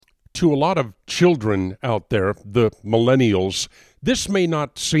To a lot of children out there, the millennials, this may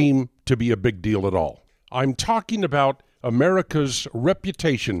not seem to be a big deal at all. I'm talking about America's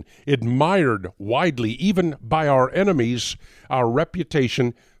reputation, admired widely even by our enemies, our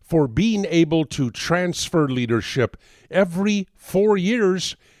reputation for being able to transfer leadership every 4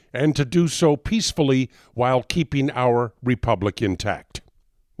 years and to do so peacefully while keeping our republic intact.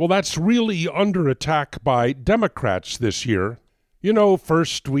 Well, that's really under attack by Democrats this year. You know,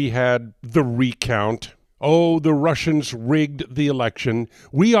 first we had the recount. Oh, the Russians rigged the election.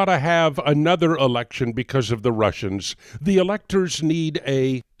 We ought to have another election because of the Russians. The electors need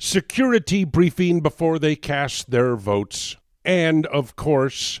a security briefing before they cast their votes. And, of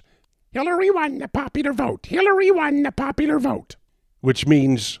course, Hillary won the popular vote. Hillary won the popular vote. Which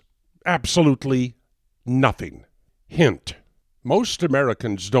means absolutely nothing. Hint: most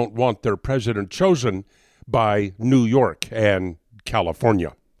Americans don't want their president chosen by New York and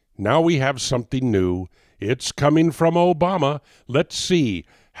California. Now we have something new. It's coming from Obama. Let's see.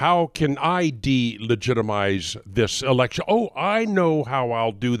 How can I delegitimize this election? Oh, I know how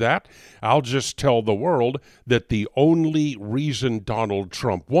I'll do that. I'll just tell the world that the only reason Donald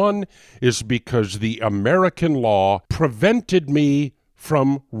Trump won is because the American law prevented me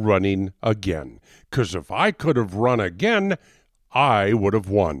from running again. Because if I could have run again, I would have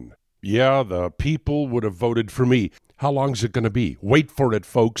won. Yeah, the people would have voted for me. How long is it going to be? Wait for it,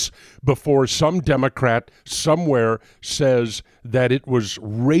 folks, before some Democrat somewhere says that it was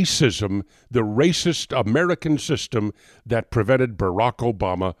racism, the racist American system that prevented Barack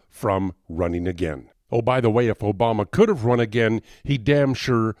Obama from running again. Oh, by the way, if Obama could have run again, he damn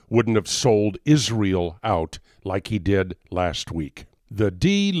sure wouldn't have sold Israel out like he did last week. The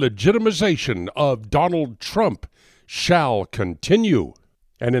delegitimization of Donald Trump shall continue.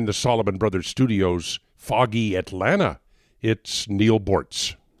 And in the Solomon Brothers Studios, foggy Atlanta, it's Neil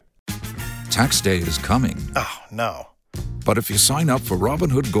Bortz. Tax day is coming. Oh, no. But if you sign up for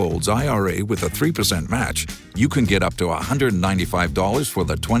Robinhood Gold's IRA with a 3% match, you can get up to $195 for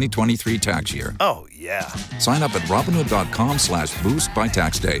the 2023 tax year. Oh, yeah. Sign up at Robinhood.com/boost by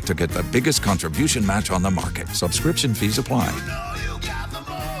tax day to get the biggest contribution match on the market. Subscription fees apply.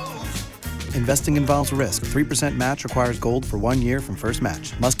 Investing involves risk. 3% match requires gold for 1 year from first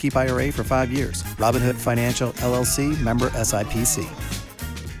match. Must keep IRA for 5 years. Robinhood Financial, LLC, member SIPC.